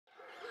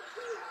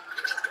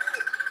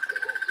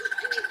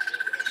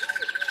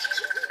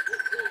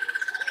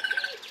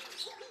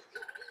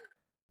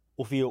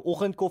Of jy jou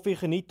oggendkoffie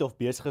geniet of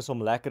besig is om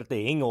lekker te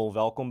hengel,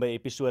 welkom by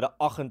episode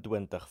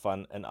 28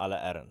 van In Alle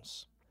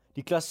Erns.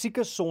 Die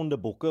klassieke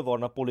sondebokke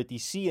waarna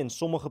politici en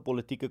sommige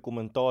politieke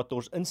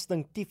kommentators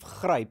instinktief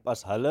gryp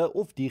as hulle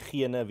of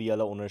diegene wie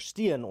hulle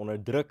ondersteun onder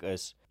druk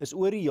is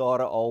oor die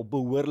jare al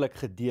behoorlik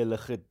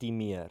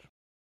gedelegitimeer.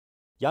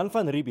 Jan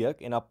van Riebeeck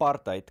en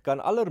apartheid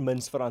kan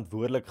allermins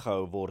verantwoordelik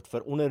gehou word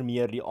vir onder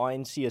meer die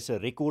ANC se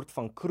rekord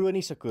van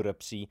kroniese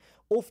korrupsie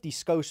of die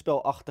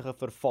skouspelagtige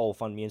verval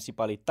van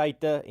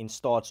munisipaliteite en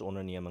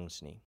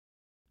staatsondernemings nie.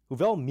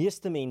 Hoewel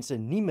meeste mense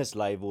nie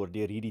mislei word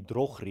deur hierdie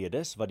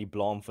drogredes wat die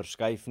blaam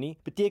verskuif nie,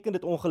 beteken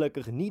dit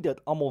ongelukkig nie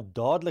dat almal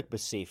dadelik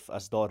besef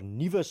as daar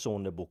nuwe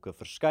sondebokke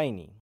verskyn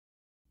nie.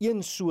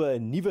 Een so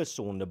 'n nuwe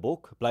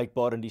sondebok,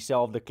 blykbaar in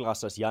dieselfde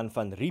klas as Jan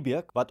van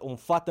Riebeeck, wat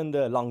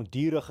omvattende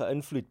langdurige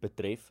invloed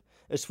betref,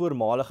 is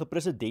voormalige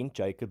president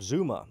Jacob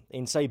Zuma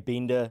en sy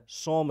bende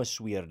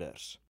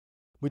samesweerders.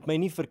 Moet my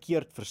nie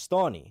verkeerd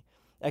verstaan nie.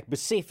 Ek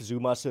besef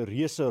Zuma se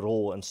reuse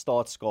rol in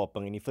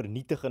staatskaping en die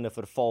vernietigende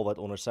verval wat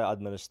onder sy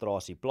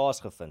administrasie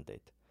plaasgevind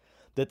het.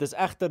 Dit is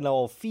egter nou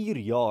al 4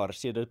 jaar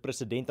sedert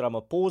president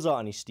Ramaphosa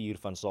aan die stuur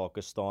van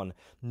sake staan,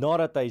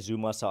 nadat hy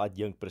Zuma se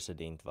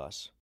adjunkpresident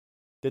was.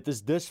 Dit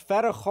is dus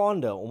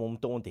verregaande om hom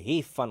te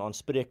onthef van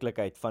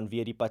aanspreeklikheid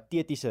vanweë die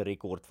patetiese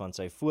rekord van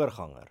sy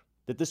voorganger.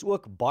 Dit is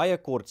ook baie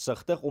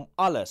kortsigtig om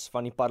alles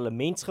van die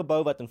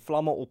parlementsgebou wat in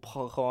vlamme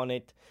opgegaan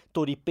het,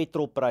 tot die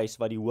petrolprys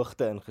wat die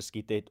hoogte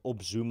ingeskiet het,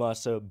 op Zuma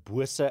se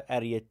bose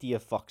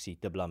RET-faksie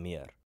te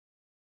blameer.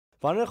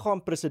 Wanneer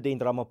gaan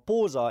president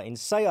Ramaphosa en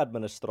sy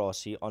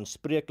administrasie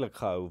aanspreeklik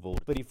gehou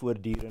word vir die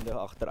voortdurende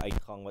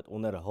agteruitgang wat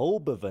onder hul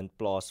bewind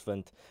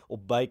plaasvind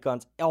op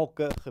bykans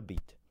elke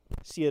gebied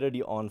sedert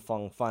die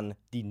aanvang van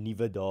die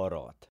nuwe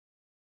Daarraad?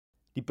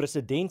 Die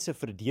president se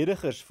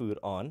verdedigers voer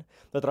aan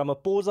dat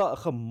Ramaphosa 'n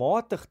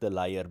gematigde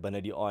leier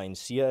binne die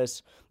ANC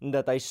is en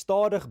dat hy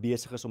stadig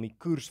besig is om die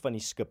koers van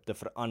die skip te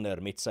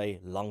verander met sy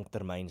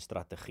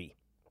langtermynstrategie.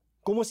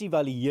 Kom ons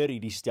evalueer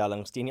hierdie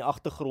stellings teen die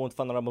agtergrond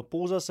van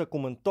Ramaphosa se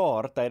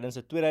kommentaar tydens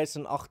 'n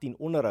 2018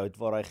 onderhoud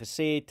waar hy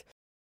gesê het: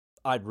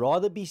 "I'd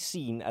rather be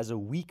seen as a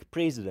weak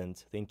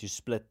president than to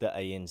split the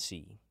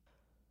ANC."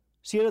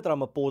 Sedert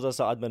Ramaphosa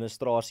se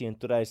administrasie in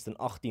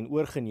 2018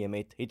 oorgeneem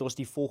het ons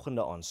die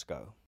volgende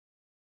aanskou.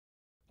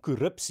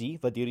 Korrupsie,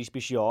 wat deur die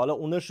spesiale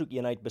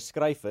ondersoekeenheid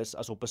beskryf is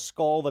as op 'n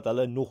skaal wat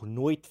hulle nog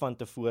nooit van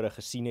tevore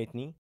gesien het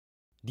nie.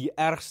 Die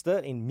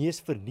ergste en mees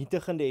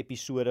vernietigende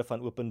episode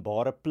van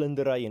openbare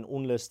plundery en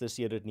onluste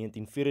sedert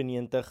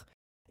 1994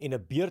 en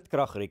 'n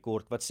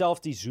beurtkragrekord wat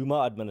selfs die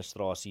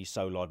Zuma-administrasie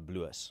sou laat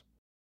bloos.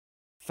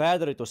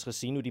 Verder het ons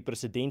gesien hoe die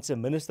president se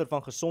minister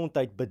van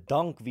gesondheid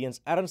bedank weens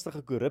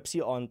ernstige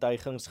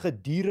korrupsie-aantuigings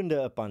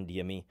gedurende 'n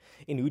pandemie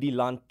en hoe die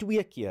land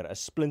 2 keer 'n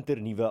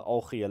splinternuwe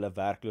algehele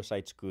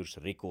werkloosheidskoers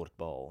rekord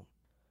behaal.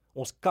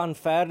 Ons kan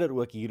verder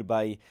ook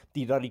hierby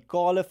die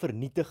radikale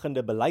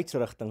vernietigende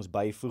beleidsrigtings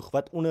byvoeg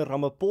wat onder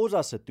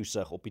Ramaphosa se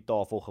toesig op die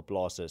tafel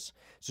geplaas is,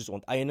 soos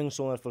onteiening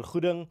sonder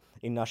vergoeding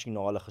en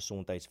nasionale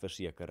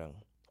gesondheidsversekering.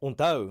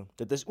 Onthou,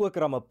 dit is ook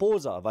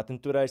Ramaphosa wat in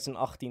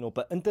 2018 op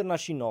 'n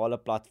internasionale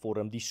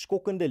platform die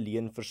skokkende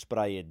leuen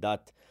versprei het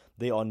dat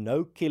there are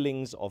no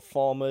killings of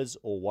farmers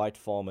or white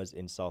farmers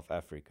in South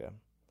Africa.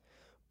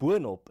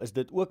 Boonop is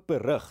dit ook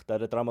berig dat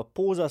dit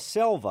Ramaphosa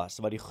self was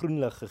wat die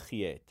groenlig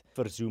gegee het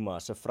vir Zuma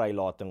se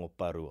vrylating op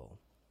parol.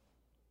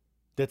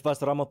 Dit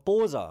was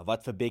Ramaphosa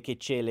wat vir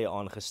Beketshele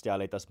aangestel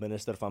het as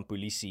minister van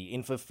polisie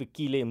en vir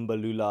Fikile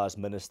Mbalula as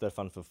minister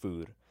van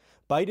vervoer.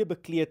 Beide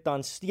bekleed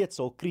tans steeds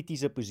al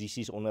kritiese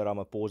posisies onder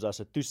Ramaphosa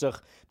se toesig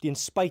teen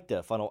spyte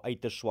van al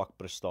uiters swak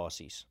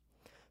prestasies.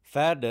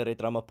 Verder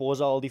het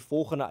Ramaphosa al die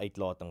volgende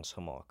uitlatings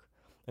gemaak.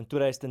 In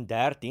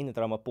 2013 het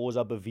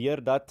Ramaphosa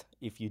beweer dat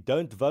if you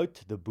don't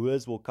vote, the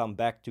Boers will come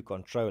back to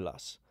control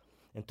us.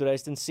 In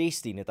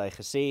 2016 het hy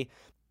gesê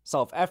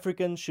South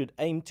Africans should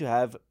aim to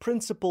have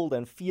principled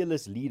and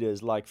fearless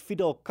leaders like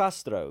Fidel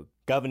Castro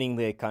governing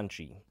their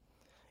country.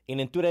 En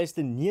in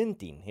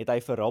 2019 het hy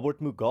vir Robert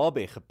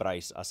Mugabe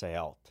geprys as 'n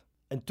held.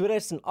 In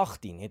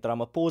 2018 het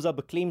Ramaphosa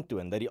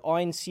beklemtoon dat die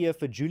ANC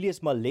vir Julius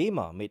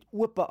Malema met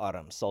oop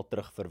arms sal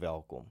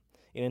terugverwelkom.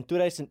 En in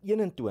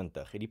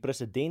 2021 het die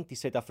president die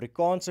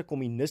Suid-Afrikaanse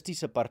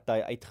Kommunistiese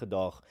Party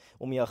uitgedaag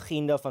om die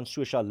agenda van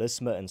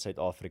sosialisme in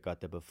Suid-Afrika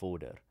te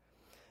bevorder.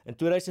 In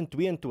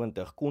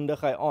 2022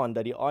 kondig hy aan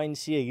dat die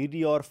ANC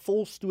hierdie jaar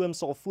volstoom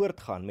sal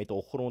voortgaan met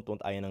hul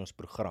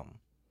grondonteieningsprogram.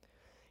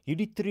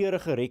 Hierdie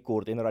treurige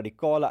rekord en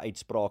radikale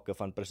uitsprake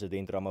van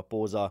president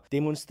Ramaphosa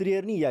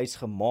demonstreer nie juis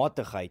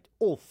gematigheid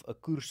of 'n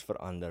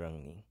koersverandering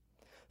nie.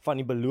 Van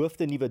die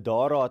beloofde nuwe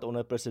Daarraad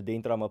onder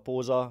president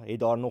Ramaphosa het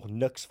daar nog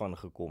niks van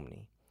gekom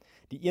nie.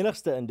 Die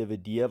enigste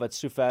individu wat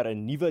sover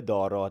 'n nuwe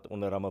Daarraad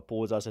onder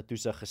Ramaphosa se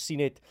toesig gesien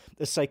het,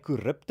 is sy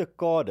korrupte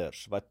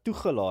kaders wat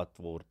toegelaat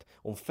word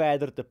om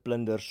verder te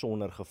plunder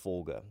sonder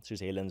gevolge, soos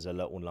Helen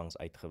Zille onlangs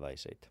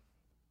uitgewys het.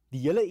 Die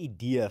hele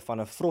idee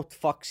van 'n vrot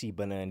faksie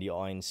binne in die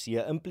ANC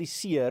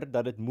impliseer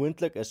dat dit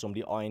moontlik is om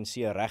die ANC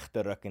reg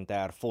te ruk en te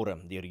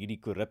hervorm deur hierdie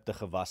korrupte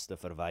gewas te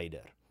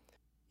verwyder.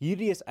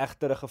 Hierdie is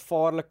egter 'n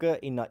gevaarlike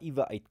en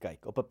naïewe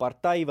uitkyk op 'n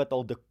party wat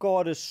al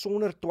dekades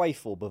sonder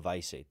twyfel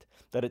bewys het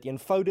dat dit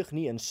eenvoudig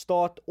nie in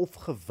staat of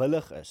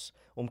gewillig is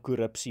om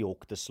korrupsie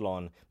hok te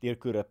slaan deur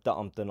korrupte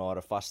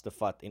amptenare vas te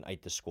vat en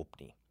uit te skop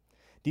nie.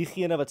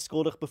 Diegene wat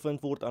skuldig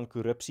bevind word aan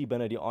korrupsie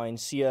binne die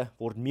ANC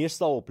word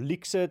meestal op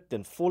luukse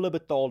ten volle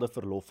betaalde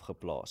verlof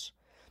geplaas.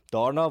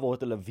 Daarna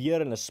word hulle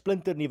weer in 'n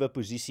splinternuwe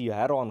posisie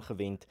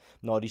heraangewend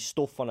na die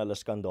stof van hulle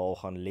skandaal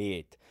gaan lê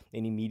het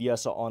en die media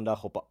se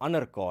aandag op 'n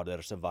ander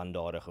kader se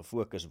wandade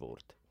gefokus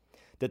word.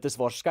 Dit is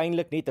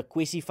waarskynlik net 'n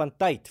kwessie van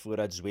tyd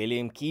voordat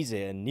Zweli Mkhize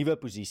 'n nuwe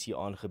posisie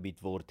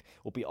aangebied word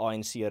op die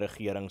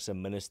ANC-regering se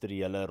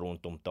ministeriële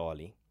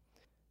rondomtalie.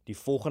 Die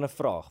volgende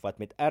vraag wat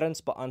met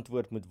erns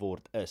beantwoord moet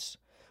word is: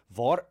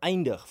 waar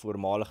eindig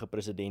voormalige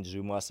president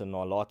Zuma se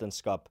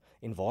nalatenskap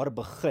en waar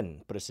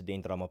begin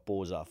president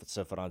Ramaphosa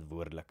se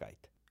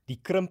verantwoordelikheid? Die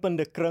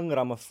krimpende kring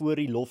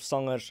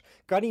Ramaphosa-lofsangers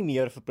kan nie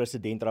meer vir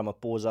president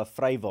Ramaphosa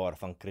vrywaar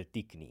van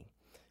kritiek nie.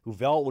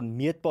 Hoewel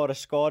onmeetbare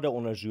skade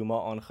onder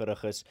Zuma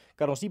aangerig is,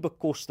 kan ons nie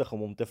bekostig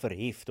om hom te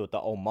verhef tot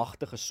 'n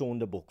almagtige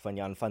sondebok van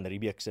Jan van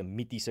Riebeeck se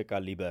mitiese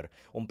kaliber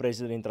om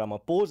president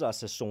Ramaphosa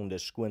se sonde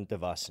skoon te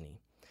was nie.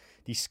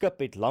 Die skip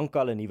het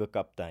lankal 'n nuwe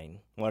kaptein,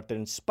 maar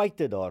ten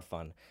spyte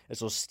daarvan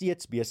is ons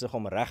steeds besig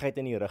om reguit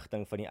in die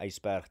rigting van die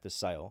ysberg te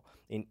seil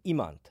en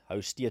iemand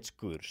hou steeds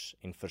koers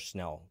en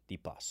versnel die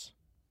pas.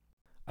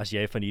 As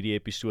jy van hierdie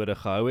episode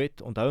gehou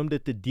het, onthou om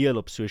dit te deel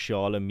op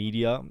sosiale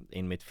media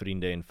en met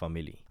vriende en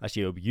familie. As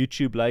jy op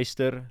YouTube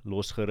luister,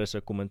 los gerus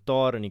 'n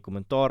kommentaar in die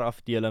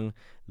kommentaarafdeling,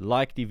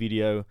 like die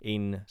video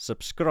en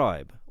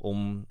subscribe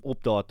om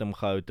op datum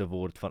gehou te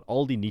word van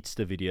al die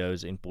nuutste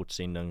video's en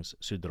potsendings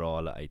sodra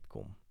hulle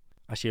uitkom.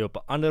 As jy op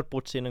 'n ander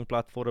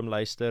potsendingplatform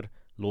luister,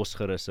 los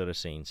gerus 'n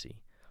resensie.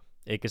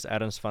 Ek is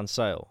Ernst van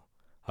Sail.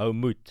 Hou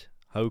moed,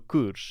 hou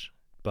koers,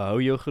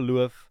 behou jou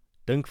geloof,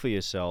 dink vir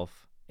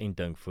jouself en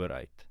dink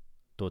vooruit.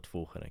 Tot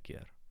volgende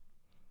keer.